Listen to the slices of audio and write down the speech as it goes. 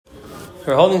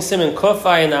We're holding Siman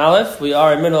Kufay and Aleph. We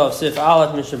are in the middle of Sif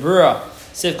Aleph, Mishna Berura,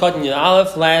 Sif Katan Yud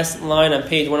Aleph, last line on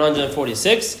page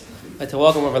 146. I'd like to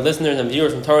welcome our listeners and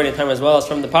viewers from Torah time as well as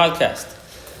from the podcast.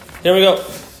 Here we go.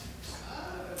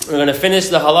 We're going to finish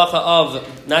the halacha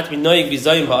of not to be noyig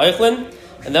b'zayim ha'eichlin,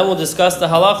 and then we'll discuss the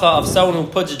halacha of someone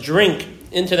who puts drink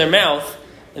into their mouth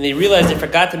and they realize they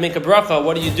forgot to make a bracha.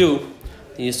 What do? Do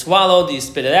you swallow? Do you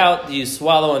spit it out? Do you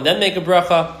swallow and then make a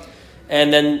bracha?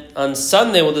 And then on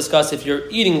Sunday we'll discuss if you're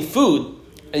eating food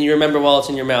and you remember while it's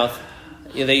in your mouth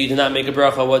that you do not make a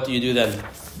bracha, what do you do then?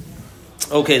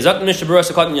 Okay, Zak Mishna Berura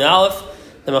Sekatan Yud Aleph.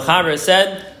 The Mechaber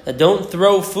said that don't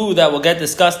throw food that will get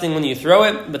disgusting when you throw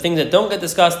it, but things that don't get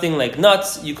disgusting, like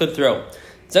nuts, you could throw.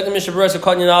 Zak Mishna Berura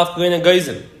Sekatan Yud Aleph Goyna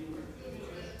Geizim.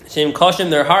 Shem Koshem,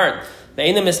 they're hard.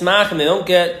 Ve'ena Mismachim, they don't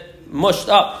get mushed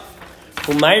up.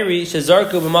 Umayri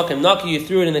Shezarku B'makim Naki, you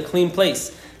threw it in a clean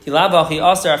place. If you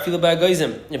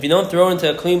don't throw it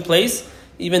into a clean place,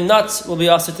 even nuts will be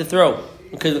asked to throw.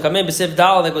 Because like we'll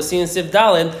see in Sif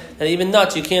Dalin, that even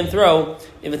nuts you can't throw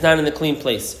if it's not in a clean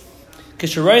place.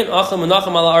 If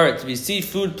you see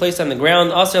food placed on the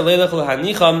ground,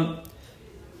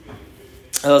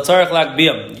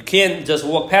 you can't just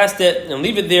walk past it and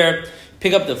leave it there,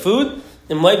 pick up the food.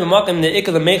 Unless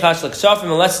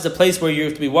it's a place where you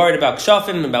have to be worried about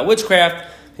kshafim, about witchcraft.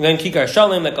 Then kikar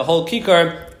shalim, like a whole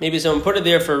kikar, maybe someone put it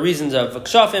there for reasons of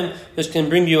kshafim, which can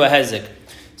bring you a hezek.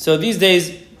 So these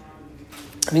days,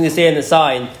 I think they say in the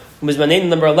sign, Bizmanenu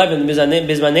number 11,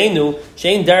 Bizmanenu,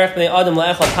 Shein derech bnei adam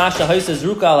la'echal pasha haisa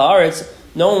zruka ala aretz,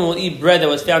 no one will eat bread that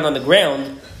was found on the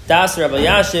ground. Das Rabbi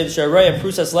Yashiv, Sharaya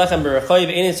prusas lechem b'rechayiv,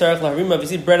 ein tzarech laharima, if you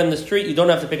see bread on the street, you don't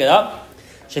have to pick it up.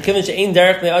 Shekivin she'ein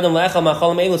derech bnei adam la'echal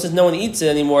ma'chalam elu, since no one eats it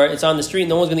anymore, it's on the street,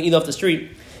 no one's going to eat off the street.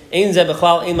 Ein zeh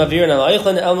b'chlal ein mavirin al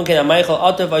eichlin elmen ken ha'meichel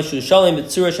atav aishu shalim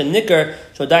b'tzura shenikar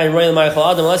shodayin royal meichel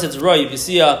adam, unless it's roy. If you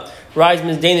see a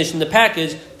Reisman's Danish in the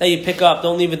package that you pick up,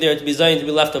 don't leave it there to be zayin, to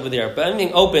be left over there. But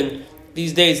anything open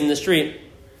these days in the street,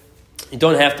 you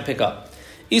don't have to pick up.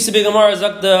 Isa b'Gemara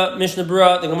zak the Mishna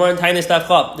Berura, the Gemara in Tainis Daf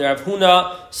Chaf, the Rav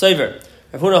Huna Sover.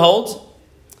 Rav Huna holds,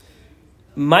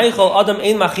 Meichel Adam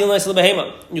ein machil neisel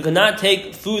behema. You cannot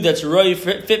take food that's roy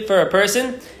fit for a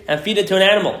person and feed it to an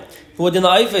animal. So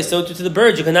to the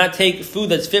birds, you cannot take food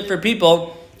that's fit for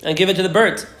people and give it to the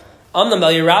birds. If the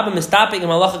halacha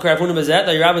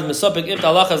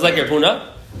is like Rav Huna,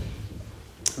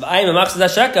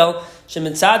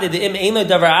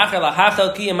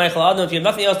 if you have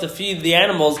nothing else to feed the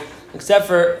animals except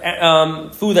for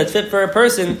food that's fit for a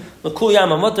person,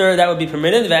 that would be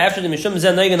permitted.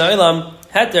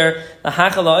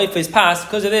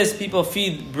 Because of this, people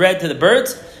feed bread to the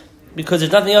birds because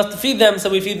there's nothing else to feed them, so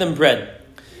we feed them bread.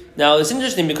 Now it's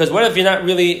interesting because what if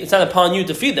it's not upon you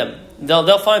to feed them?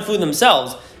 They'll find food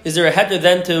themselves. Is there a heter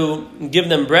then to give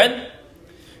them bread?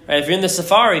 Right? If you're in the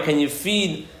safari, can you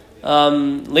feed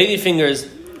ladyfingers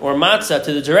or matzah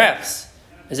to the giraffes?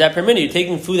 Is that permitted? You're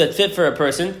taking food that's fit for a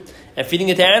person and feeding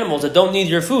it to animals that don't need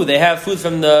your food. They have food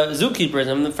from the zookeepers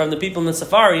and from the people in the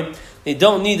safari. They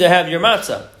don't need to have your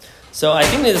matzah. So I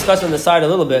think they discussed on the side a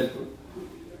little bit.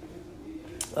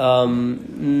 I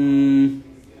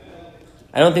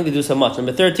don't think they do so much.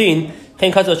 Number 13,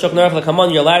 you're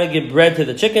allowed to give bread to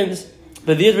the chickens,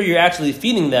 but these where you're actually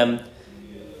feeding them.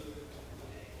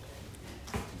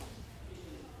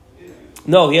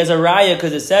 No, he has a raya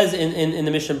because it says in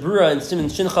the Mishna Berura in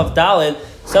Shin Chav Daled,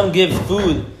 some give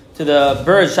food to the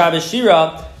birds, Shabbos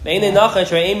Shira, you're not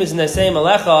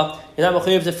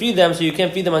mechuyev to feed them, so you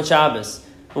can't feed them on Shabbos.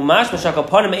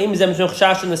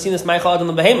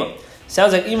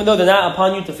 Sounds like even though they're not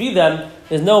upon you to feed them,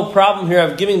 there's no problem here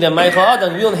of giving them Meichel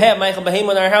Adam. We don't have Meichel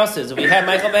Behema in our houses. If we have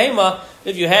Meichel Behema,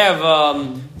 if you have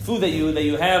food that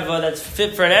you have that's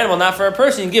fit for an animal, not for a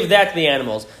person, you give that to the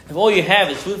animals. If all you have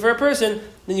is food for a person,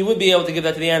 then you would be able to give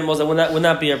that to the animals. That would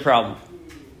not be a problem.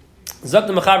 Zak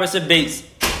the Mechaber said base.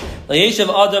 Layeshav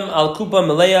Adam al Kupa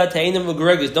Malaya Ta'inim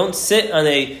V'Geregus. Don't sit on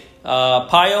a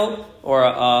pile or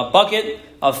a bucket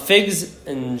of figs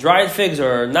and dried figs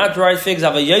or not dried figs.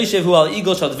 Have a yeshiv who al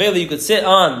eagle shadvela. You could sit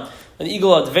on an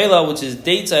eagle advela, which is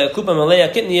dates, a kupa malaya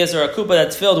kitniyas, or a kupa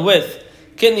that's filled with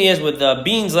kitniyas, with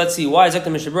beans. Let's see why. Zek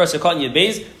the Mishna Berura sekatan yud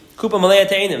beis kupa malaya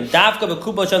te'inim davka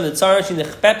bekupa shan the tzar shin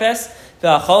nechpepes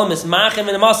ve'acholam ismachim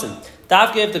and amasim.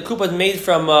 Davka if the kupa is made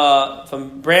from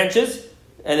branches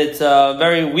and it's a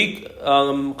very weak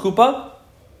kupa,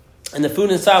 and the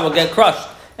food inside will get crushed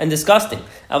and disgusting.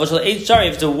 If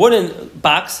it's a wooden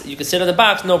box, you can sit on the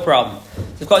box, no problem.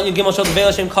 The guli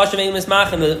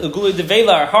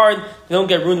devela are hard; they don't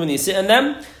get ruined when you sit on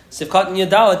them.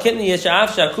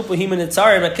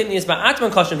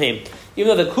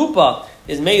 Even though the kupa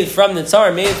is made from the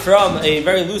tsar, made from a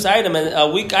very loose item, and a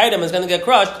weak item is going to get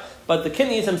crushed, but the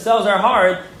kidneys themselves are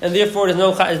hard, and therefore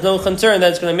there's no concern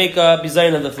that it's going to make a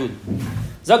bizayin of the food.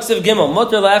 Zaksiv Gimel,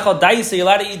 Mutter La'echal Daisa, you're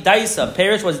allowed to eat Daisa.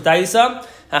 Perish was Daisa,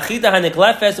 Hachita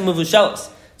Haneklefes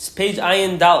Muvushelis. It's page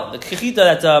Ayin Dal. The Chita,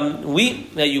 that's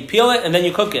wheat, that you peel it and then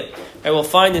you cook it. I will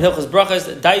find in Hilchos Brachas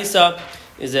that Daisa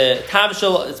is a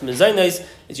tabshel, it's mezainis,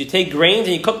 is you take grains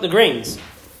and you cook the grains.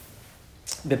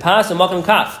 Bepas and Makam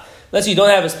Kaf. Let's say you don't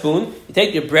have a spoon, you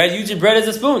take your bread, use your bread as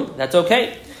a spoon. That's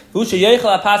okay.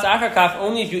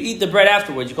 Only if you eat the bread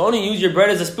afterwards. You can only use your bread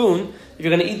as a spoon if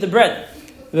you're going to eat the bread.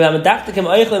 Every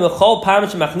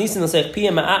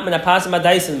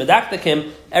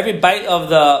bite of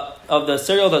the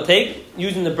cereal they'll take,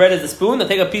 using the bread as a spoon, they'll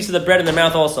take a piece of the bread in their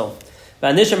mouth also.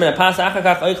 And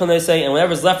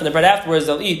whatever's left in the bread afterwards,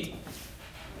 they'll eat.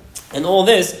 And all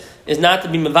this is not to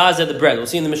be mavazeh the bread. We'll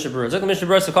see in the Mishna Berura. The Mishna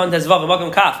Berura,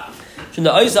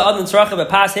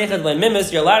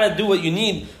 you're allowed to do what you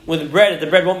need with bread if the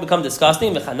bread won't become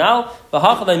disgusting. For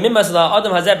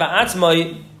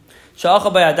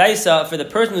the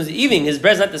person who's eating, his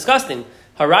bread's not disgusting.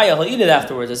 Haraya, he'll eat it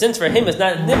afterwards. So since for him it's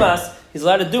not nimas, he's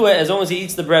allowed to do it as long as he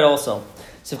eats the bread also.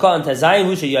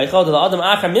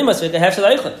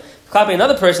 Copying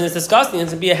another person is disgusting.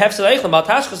 It's going to be a hefsel eichlin, about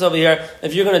tashkas over here.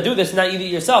 If you're going to do this, not eat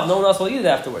it yourself, no one else will eat it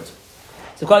afterwards.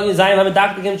 So those are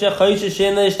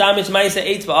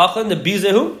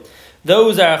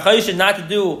chayshish not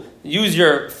to use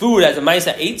your food as a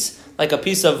ma'isa eitz, like a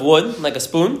piece of wood, like a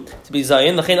spoon, to be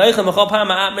zayin.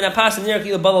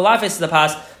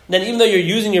 Then even though you're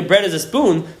using your bread as a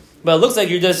spoon, but it looks like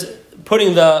you're just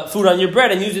putting the food on your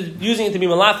bread and using it to be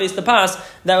malafis to pass,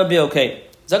 that would be okay.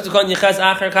 Again,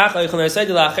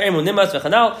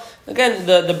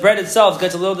 the bread itself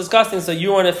gets a little disgusting, so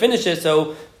you want to finish it,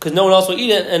 so because no one else will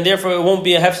eat it, and therefore it won't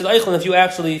be a hefsed eichlin if you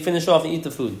actually finish off and eat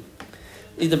the food.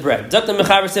 Eat the bread.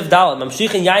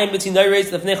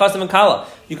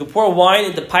 You can pour wine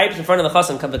into pipes in front of the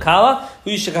chassan kala.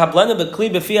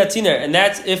 And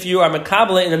that's if you are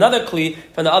makabla in another kli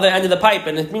from the other end of the pipe,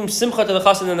 and it brings simcha to the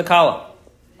chassan and the kala.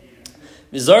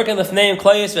 You throw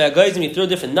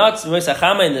different nuts in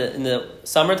the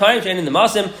summertime, and in the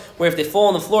masim, where if they fall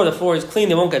on the floor is clean,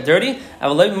 they won't get dirty.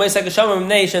 Not in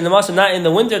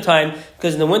the winter time,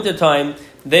 because in the winter time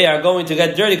they are going to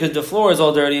get dirty because the floor is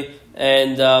all dirty,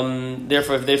 and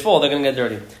therefore if they fall, they're going to get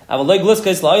dirty.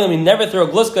 We never throw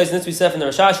gluskais, and this we said from the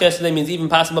Rashash yesterday means even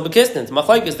possible bakistan.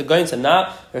 Machlaikis, the Gaon said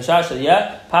not, Rashash said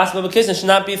yeah, possible bakistan should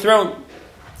not be thrown.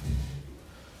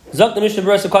 It's a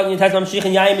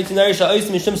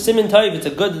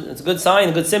good sign,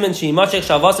 a good simon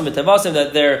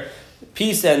that their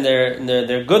peace and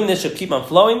their goodness should keep on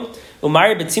flowing. It's a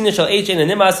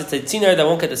tziner that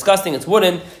won't get disgusting, it's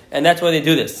wooden, and that's why they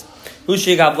do this. If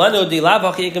you don't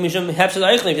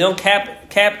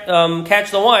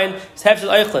catch the wine, it's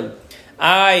hefsel eichlin.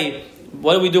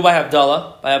 What do we do by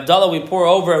Havdalah? By Havdalah we pour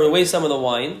over and we waste some of the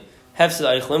wine.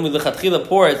 Hefsel eichlin, we lechatchila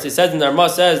pour it. It says in the Ramah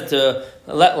says to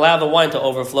allow the wine to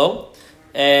overflow.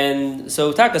 And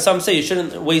so some say you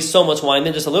shouldn't waste so much wine,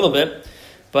 then just a little bit.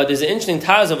 But there's an interesting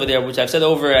Taz over there, which I've said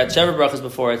over at Shever Brachas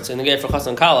before. It's going to get for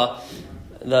Chassan Kala.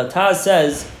 The Taz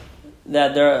says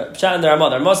that the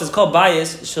Ramah says called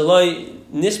bias shaloi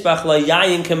nishbach la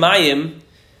yayin kemayim.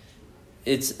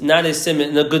 It's not a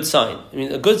simon, a good sign. I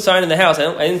mean, a good sign in the house.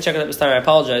 I didn't check it up this time. I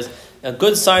apologize. A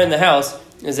good sign in the house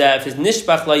is that if it's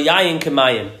nishbach la yayin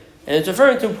kemayim, and it's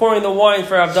referring to pouring the wine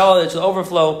for Havdalah, it should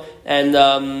overflow and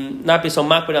not be so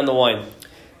makbid on the wine.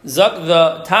 Zak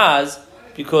the Taz,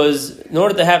 because in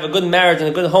order to have a good marriage and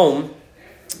a good home,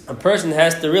 a person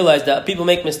has to realize that people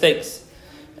make mistakes.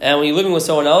 And when you're living with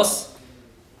someone else,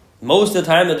 most of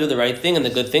the time they'll do the right thing and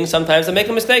the good thing. Sometimes they make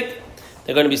a mistake.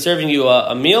 They're going to be serving you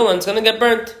a meal and it's going to get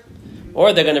burnt.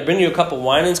 Or they're going to bring you a cup of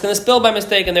wine and it's going to spill by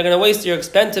mistake and they're going to waste your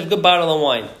expensive good bottle of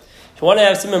wine. If you want to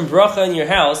have simon bracha in your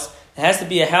house, it has to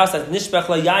be a house that's nishbach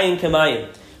la yayin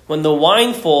kemayim. When the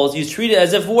wine falls, you treat it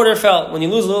as if water fell. When you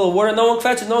lose a little water, no one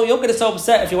fetches. No, you don't get so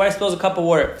upset if your wife spills a cup of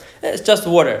water. It's just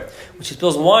water. When she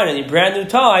spills wine on your brand new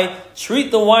tie,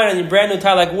 treat the wine on your brand new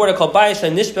tie like water. Called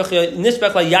bayisha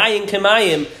nishbach la yayin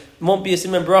kemayim. Won't be a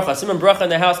simon bracha. Simon bracha in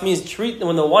the house means treat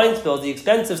when the wine spills, the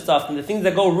expensive stuff and the things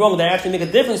that go wrong that actually make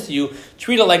a difference to you.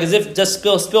 Treat it like as if just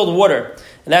spilled water,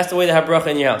 and that's the way to have bracha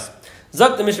in your house.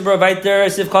 Zak the Mishna Berura weiter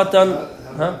sif katan.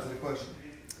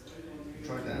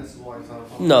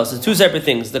 No, so two separate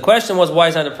things. The question was why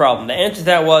is not a problem. The answer to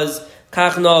that was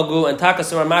kach nagu and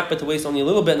takasur makbet to waste only a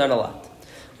little bit, not a lot.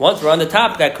 Once we're on the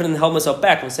topic, I couldn't hold myself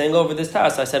back from saying over this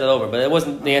task. So I said it over, but it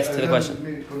wasn't the answer to the question.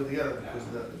 Maybe put it together because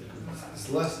this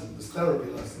lesson, this therapy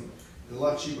lesson, a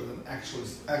lot cheaper than actual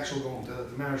going to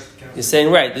the marriage counseling. You're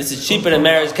saying right. This is cheaper than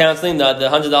marriage counseling. The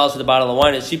 $100 for the bottle of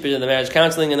wine is cheaper than the marriage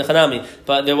counseling in the Chanami.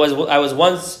 But I was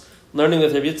once learning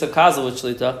with Rabbi Yitzchak Kazel with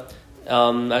Shlita.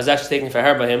 I was actually taking for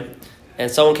her by him, and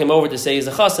someone came over to say he's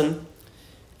a chassan.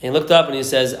 And he looked up and he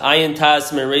says, "Ayin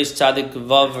Taz Mereish Tzadik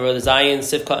Vav Zayin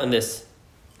Sivka," and this.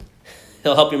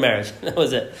 He'll help your marriage. That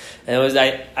was it. And it was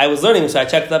I was learning, so I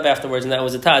checked it up afterwards, and that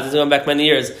was a Taz. This is going back many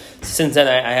years. Since then,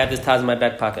 I have this Taz in my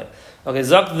back pocket. Okay,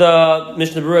 Zok the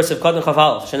Mishna Berura Sivkat and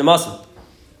Chavalov Shenemasim.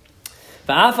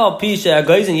 Va'afal Pisha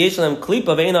Agoizin Yeshalem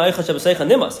Klipa Ve'ina Eicha Shabaseicha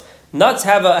Nimas. Nuts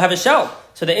have a shell,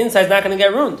 so the inside's not going to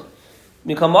get ruined.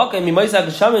 When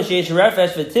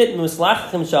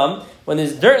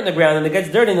there's dirt in the ground and it gets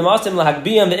dirty, the masim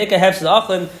lahakbiyam the ikka hefsel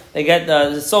achlin, they get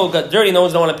so got dirty, no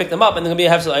one's going to want to pick them up, and they're going to be a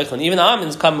hefsel achlin. Even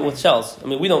almonds come with shells. I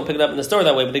mean, we don't pick it up in the store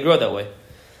that way, but they grow that way.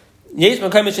 Yesh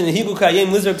mekaymish in the hibuka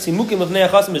yem lizard simukim lefnei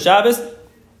achasim b'Shabbos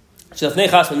shelfnei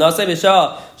chas v'nasei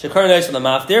b'shah shekar neish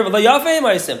l'maftir v'lo yafei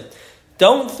ma'asim.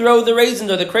 Don't throw the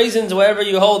raisins or the craisins, wherever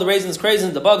you hold the raisins,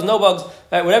 craisins, the bugs, no bugs,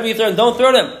 right? Whatever you throw, don't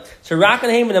throw them. So rack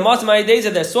and haim and the masim days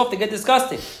they're soft, they get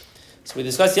disgusting. So we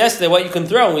discussed yesterday what you can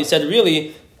throw, and we said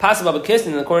really possible of a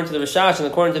kissing, according to the Rishash and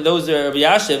according to those of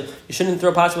Yashiv, you shouldn't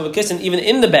throw possible of a kissing even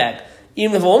in the bag,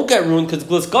 even if it won't get ruined, because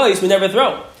glisgois we never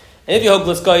throw. And if you hold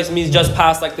glisgois means just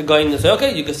pass like the guy in the say,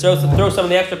 okay, you can throw some of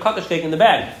the extra kakash cake in the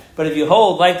bag. But if you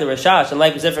hold like the Rishash and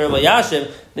like the Sefer Yashiv,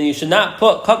 then you should not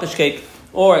put kakash cake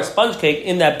or a sponge cake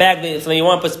in that bag. So when you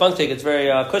want to put sponge cake, it's very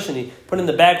cushiony. Put in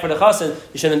the bag for the chassan,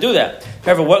 you shouldn't do that.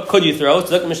 However, what could you throw?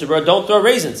 So look at Mishna Berura, don't throw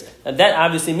raisins. And that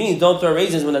obviously means don't throw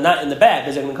raisins when they're not in the bag,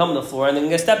 because they're going to come on the floor and they're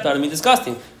going to get stepped on and be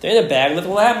disgusting. If they're in a bag, nothing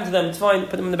will happen to them. It's fine,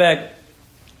 put them in the bag.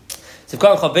 Like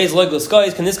we said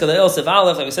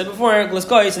before,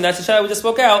 glisgois, and that's the shayla we just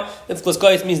spoke out. If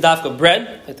glisgois means dafka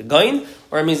bread, like the gain,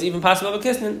 or it means even possible of a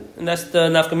kisnin, and that's the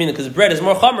nafkamina, because bread is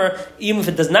more chamer, even if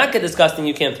it does not get disgusting,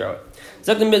 you can't throw it.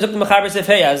 If you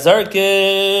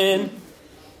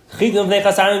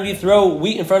throw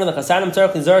wheat in front of the chasanim,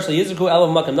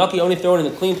 only throw it in a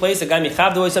clean place. Clean it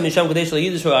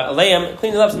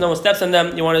up so no one steps on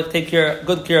them. You want to take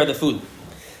good care of the food.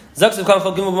 So it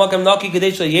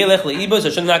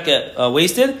should not get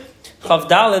wasted. If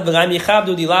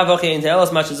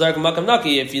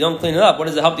you don't clean it up, what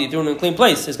does it help you? You throw it in a clean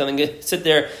place. It's going to sit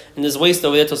there and just waste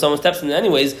over there till someone steps in it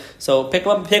anyways. So pick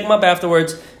them up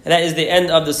afterwards. And that is the end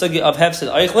of the sugya of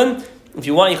Hefsed Eichlin. If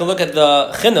you want, you can look at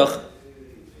the chinuch.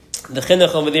 The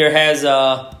chinuch over there has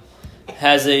a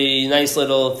nice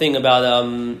little thing about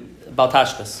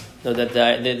tashkas. No, that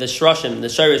the shroshim, the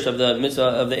shirish of the mitzvah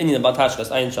of the Indian about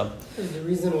tashkas, ayin sham. The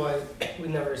reason why we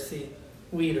never see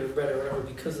wheat or bread or whatever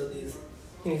because of these.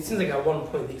 It seems like at one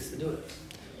point they used to do it.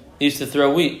 They used to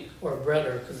throw wheat or bread,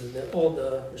 or because of all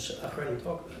the Achronim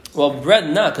talk about it. Well,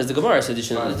 bread not, because the Gemara said you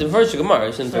shouldn't. The first Gemara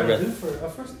you shouldn't throw bread.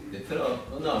 They throw.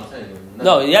 No, I'm saying.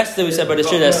 No, yesterday we said by the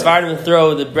Shir that Sfardim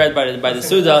throw the bread by the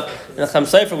Suda. And the Cham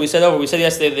Sefer we said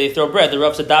yesterday they throw bread. The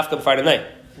Rav said dafka Friday night,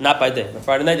 not by day. On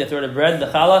Friday night they throw the bread, the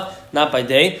challah, not by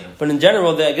day. But in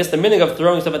general, I guess the minhag of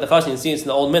throwing stuff at the chassan, you see it's in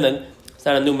the old minhag. It's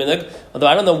not a new minhag. Although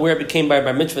I don't know where it became by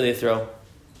bar mitzvah they throw.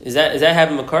 Is that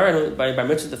having a car by bar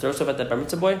mitzvah to throw stuff at the bar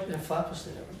mitzvah boy? Yeah, flappers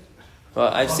they never. Well,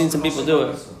 I've seen some people do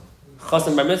it.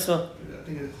 Chassan bar mitzvah. I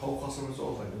think the whole chassan is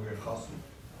also like the weird chassan.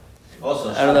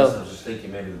 Also, I don't know. I was just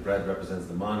thinking maybe the bread represents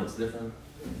the man. It's different.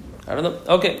 I don't know.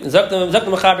 Okay. Zok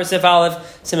the mechaber sif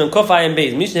aleph simim kofay and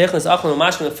beis. Mishna hechnas achlin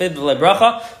umashkin lefid v'le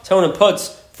bracha. Someone puts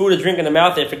food or drink in their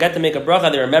mouth. They forget to make a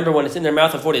bracha. They remember when it's in their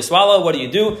mouth before they swallow. What do?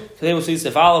 Today we'll see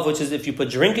sif aleph, which is if you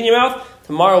put drink in your mouth.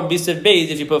 Tomorrow will be sif beis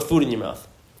if you put food in your mouth.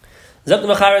 Zok the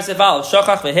mechaber sif aleph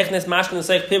shachach v'hechnas mashkin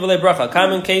l'seich piv v'le bracha.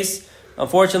 Common case.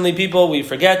 Unfortunately, we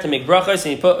forget to make brachas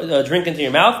and you put a drink into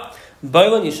your mouth.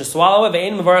 Boiling, you should swallow it. You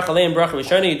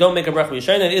don't make a bracha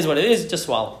rishona. It is what it is. Just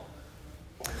swallow.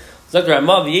 Sheet of the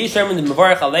Ramah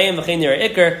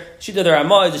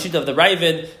is the sheet of the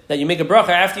Ravid that you make a bracha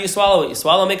after you swallow it. You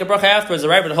swallow, make a bracha afterwards. The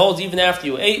Ravid holds even after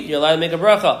you ate. You're allowed to make a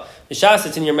bracha. The shas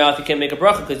it's in your mouth. You can't make a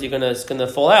bracha because it's gonna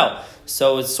fall out.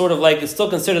 So it's sort of like it's still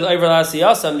considered over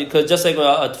l'asiyasam because just like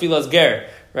a tefillas ger.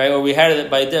 Right, or we had it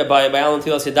by Alan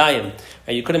Tilas Yadayim.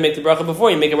 Right, you couldn't make the bracha before;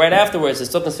 you make it right afterwards. It's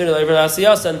still considered over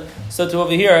l'asiyas, so to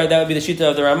over here, that would be the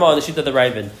shita of the Ramah and the shita of the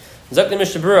Ravid. Zakti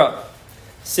Mishna Berura,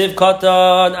 Siv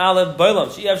Katan Aleph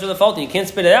Boilam. She actually faulty. You can't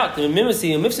spit it out. The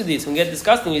mimisi and mifsidis can get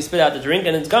disgusting. You spit out the drink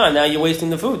and it's gone. Now you're wasting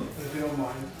the food. If you don't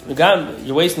mind,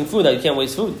 you're wasting food. Now you can't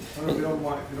waste food. If you don't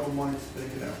mind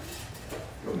spitting it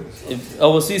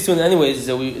out. We'll see soon. Anyways,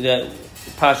 that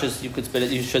pashas you could spit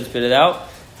it. You should spit it out.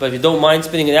 But if you don't mind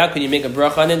spitting it out, can you make a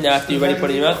bracha on it after you're ready to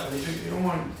put it in your mouth? You don't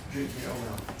mind drinking it out.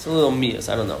 It's a little mias.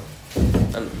 I don't know.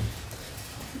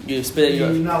 You spit it. You're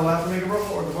not allowed to make a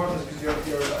bracha, or the bracha is because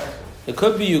you're active. It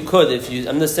could be you could if you.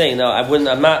 I'm just saying. No, I wouldn't.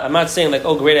 I'm not saying like,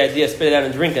 oh, great idea, spit it out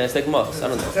and drink it. It's like mos. I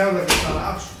don't know. It sounds like it's not an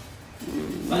option.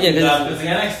 Yeah, because it's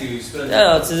next to you. You spit it.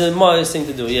 No, it's a modest thing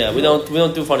to do. Yeah, we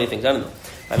don't do funny things. I don't know.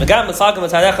 We put it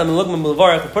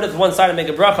to one side and make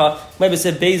a bracha. Maybe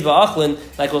say beis ba'achlin,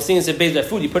 like we'll see in say beis by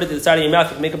food. You put it to the side of your mouth,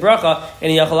 you can make a bracha.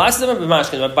 And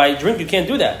but by drink you can't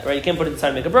do that, right? You can't put it to the side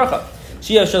and make a bracha.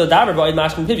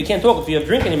 You can't talk if you have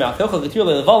drink in your mouth. You're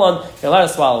allowed to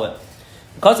swallow it.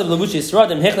 Because of levushi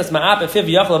sradim hechnas ma'ap if you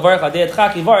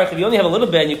only have a little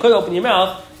bit and you could open your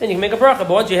mouth, then you can make a bracha. But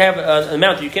once you have an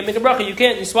amount that you can't make a bracha, you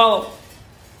can't. You swallow.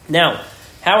 Now.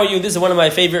 How are you? This is one of my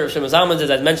favorite Shema Zalmans,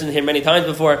 as I've mentioned here many times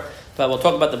before, but we'll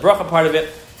talk about the bracha part of it.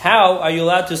 How are you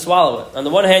allowed to swallow it? On the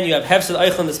one hand, you have hefsed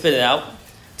eichlin to spit it out.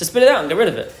 To spit it out and get rid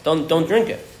of it. Don't drink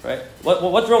it, right?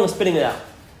 What's wrong with spitting it out?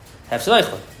 Hefsed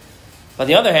eichlin. On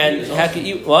the other hand, how can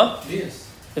you, what? Mias.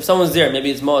 If someone's there,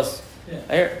 maybe it's mos.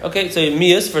 Yeah. Okay, so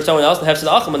mias for someone else, and hefsed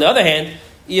eichlin. On the other hand,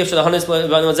 you can't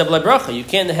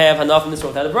have hanaf in this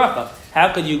without a bracha.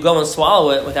 How could you go and swallow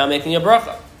it without making a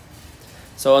bracha?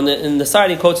 So in the side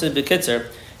he quotes the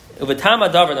Bekitzer, Uvatama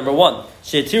Davar, number 1,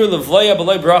 Sheitiru Levloya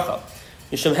Beloy Bracha,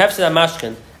 Yishum Hefsed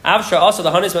Amashkin, Avshar also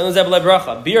the Hanis Beloy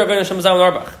Bracha, Bir Agon Shem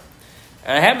Zalman Arbach.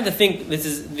 And I happen to think this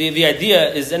is the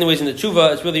idea is anyways in the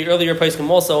Tshuva, it's really earlier Paiskim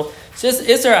also. It's just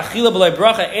Isser Achila Beloy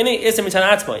Bracha, any Isser Mitan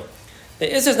Atzmai. The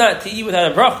Isser is not to eat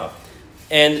without a bracha.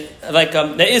 And like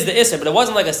there is the Isser, but it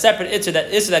wasn't like a separate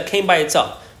Isser that came by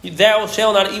itself. Thou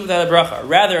shall not eat without a bracha.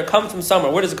 Rather, it comes from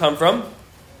somewhere. Where does it come from?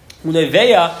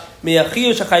 Chazal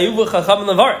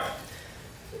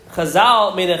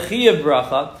made a chiyuv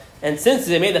bracha, and since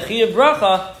they made a chiyuv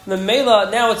bracha, the mela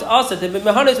now it's also to be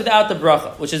mehanis without the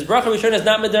bracha, which is bracha rishon is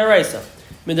not midaraisa.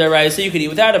 Midaraisa you could eat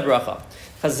without a bracha.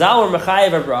 Chazal were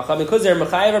mechayev a bracha, because they're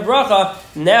mechayev a bracha.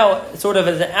 Now, sort of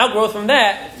as an outgrowth from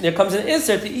that, there comes an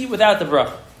isser to eat without the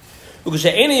bracha.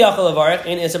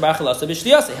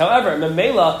 However,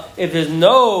 memela, if there's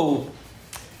no,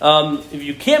 if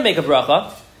you can't make a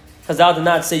bracha. Chazal did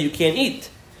not say you can't eat,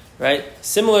 right?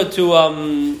 Similar to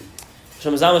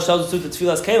Shemazama tells us to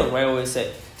Tfilas Kalim, where I always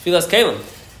say Tfilas Kalim.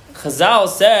 Chazal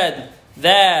said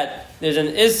that there's an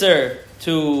isser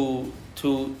to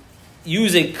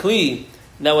use a kli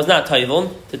that was not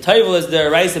tayvul. The tayvul is the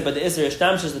eraisa, but the isser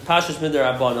ishtamsh is the pashus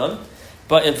midar abanon.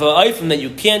 But in va'ayfim that you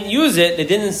can't use it, they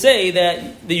didn't say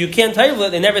that you can't tayvul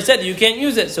it. They never said that you can't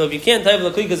use it. So if you can't tayvul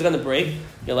a kli because it's going to break,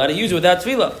 you're allowed to use it without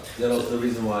tefillah. That's also the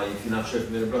reason why if you're not sure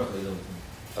if you made a bracha, you don't.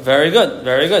 Very good,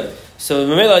 very good. So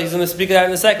Mamela, he's going to speak of that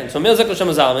in a second. So Mamela Zekul Shem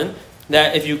Zalman,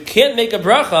 that if you can't make a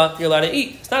bracha, you're allowed to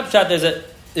eat. It's not pshat, there's a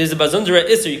bazundra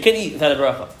isser, you can't eat without a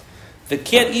bracha. The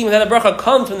can't eat without a bracha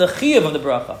comes from the chiyuv of the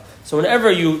bracha. So whenever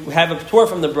you have a p'tor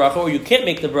from the bracha, or you can't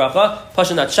make the bracha,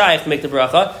 pasha not shayich to make the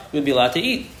bracha, you would be allowed to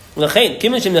eat. In this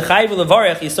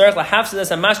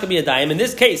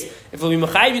case, if it will be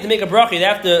mechayiv you to make a bracha, you'd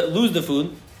have to lose the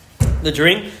food, the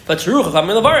drink. But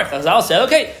Chazal said,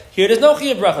 okay, here there's no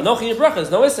chiyuv bracha,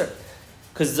 there's no isser,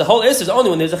 because the whole isser is only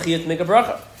when there's a chiyuv to make a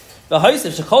bracha. But this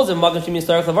is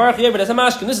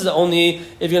only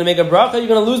if you're going to make a bracha, you're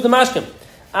going to lose the mashkim.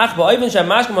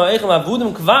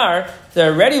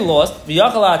 They're already lost, and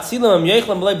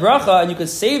you could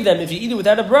save them if you eat it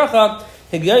without a bracha.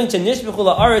 They fell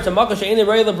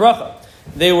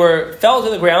to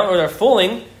the ground, or they're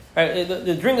falling. Right?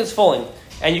 The drink is falling,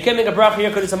 and you can't make a bracha here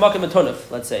because it's a makom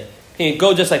metonef. Let's say, can you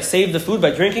go just like save the food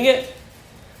by drinking it?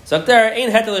 So there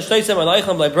ain't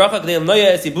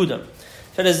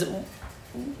So there's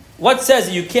what says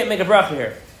that you can't make a bracha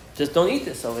here? Just don't eat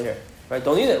this over here. Right?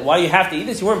 Don't eat it. Why do you have to eat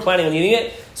this? You weren't planning on eating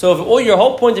it. So if your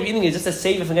whole point of eating it is just to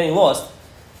save it from getting lost,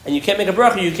 and you can't make a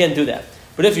bracha, you can't do that.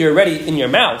 But if you're already in your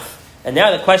mouth, and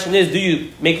now the question is, do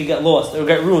you make it get lost or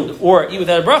get ruined or eat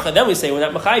without a bracha? Then we say we're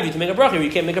not mechayiv you to make a bracha. You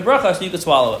can't make a bracha, so you can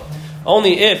swallow it.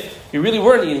 Only if you really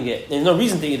weren't eating it, and there's no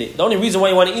reason to eat it. The only reason why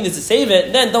you want to eat is to save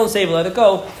it. Then don't save it, let it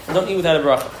go, and don't eat without a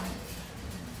bracha.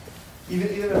 Even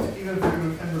if you end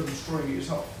up destroying it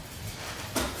yourself.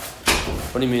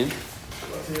 What do you mean?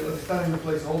 Let's say standing in the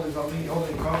place, holding something,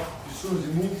 holding a cup. As soon as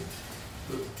you move,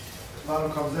 the bottom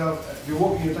comes out. If you're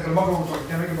walking, you're taking a makom, you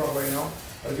can't make a bracha right now.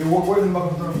 If you walk away from the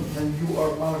makom, then you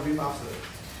are bound to be master.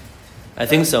 I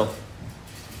think so.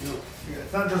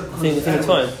 It's not just. I think it's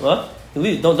fine. What? You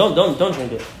leave. Don't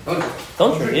drink it.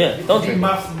 Don't drink. Yeah, don't drink.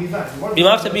 Be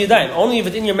mafsed be a dime. Only if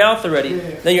it's in your mouth already.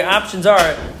 Yeah. Then your options are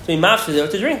to be mafsed or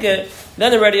to drink it.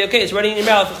 Then already, okay, it's already in your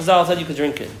mouth. Chazal said you could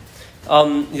drink it.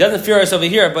 He doesn't fear us over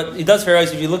here, but he does fear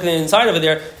us if you look at the inside over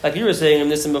there, like you were saying in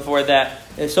this and before that.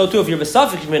 And so too, if you're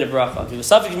besafik, you made a bracha. If you're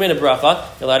besafik, you made a bracha,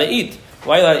 you're allowed to eat.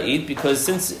 Why are you allowed to eat? Because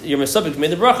since you're Mesubik, made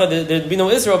the bracha, there'd be no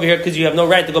Isra over here because you have no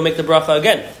right to go make the bracha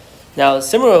again. Now,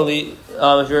 similarly,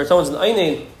 if you're someone's an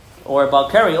Einin or a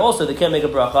Balkari, also they can't make a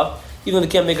bracha. Even though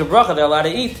they can't make a bracha, they're allowed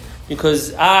to eat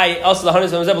because also the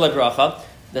hundreds of like bracha.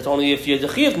 That's only if you're the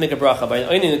Chiyav to make a bracha. By an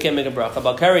Einin, you can't make a bracha.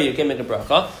 Balkari, you can't make a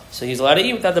bracha. So he's allowed to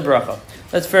eat without the bracha.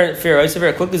 That's fair. Right? So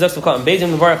very quickly, Zaksu Katan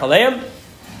Beizim Mevarach Aleim.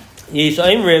 This is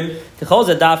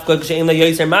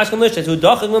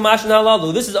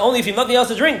only if you have nothing else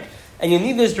to drink and you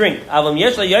need this drink.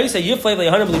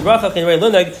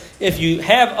 If you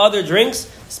have other drinks,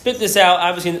 spit this out.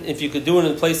 Obviously, if you could do it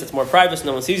in a place that's more private, so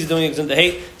no one sees you doing it, to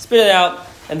hate, spit it out,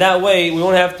 and that way we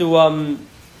won't have to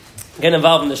get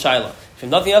involved in the shaila. If you have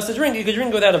nothing else to drink, you could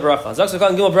drink without a bracha.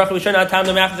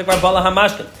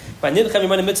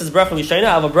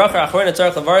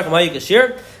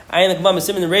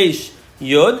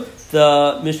 Yud,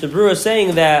 the Mishna Berura is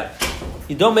saying that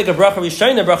you don't make a bracha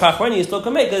rishayna, bracha achrona, you still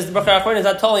can make because the bracha achrona is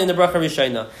not totally in the bracha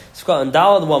rishayna. It's called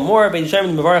Andalad, one more, Bein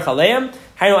Yisharim Mevarach Aleim.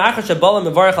 Hainu Achar Shabalam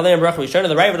Mevarach Aleim bracha rishayna.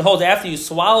 The right of it holds after you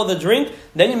swallow the drink,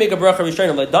 then you make a bracha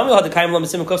rishayna. Like Damil had the kaim lam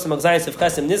sim kofsim magzayin sif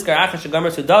chesim niskar Achar Shagamar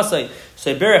Sudasai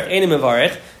Sheiberach Einim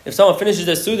Mevarach. If someone finishes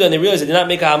their suda and they realize they did not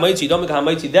make a hamaitzi, you don't make a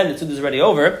hamaitzi, then the suda is already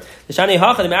over. The shani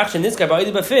hachad im action niskar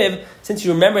ba'idi b'fiv. Since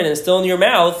you remember it and it's still in your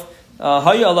mouth. It's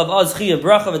similar to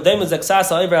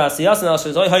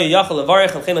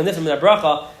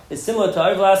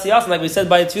Ayvla like we said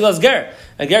by Tfilas Ger.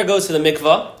 A Ger goes to the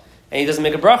mikvah and he doesn't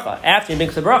make a bracha. After he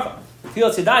makes the bracha.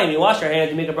 Tfilas Yadayim, you wash your hands,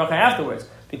 you make a bracha afterwards.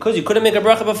 Because you couldn't make a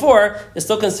bracha before, it's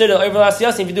still considered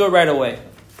Ayvla if you do it right away.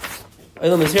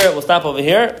 Aylam is here, we'll stop over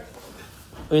here.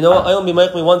 You know what? Aylam be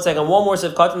making me 1 second. One more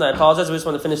sif katan, I apologize, we just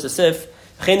want to finish the sif.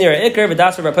 I don't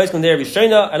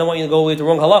want you to go with the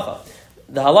wrong halacha.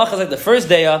 The halacha is like the first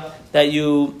day that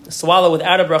you swallow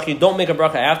without a bracha, you don't make a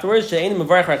bracha afterwards. If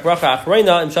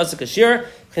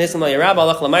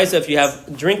you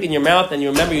have drink in your mouth and you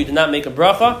remember you did not make a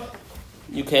bracha,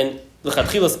 you can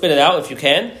spit it out if you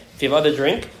can. If you have other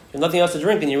drink, if you have nothing else to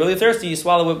drink and you're really thirsty, you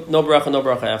swallow with no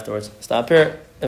bracha afterwards. Stop here.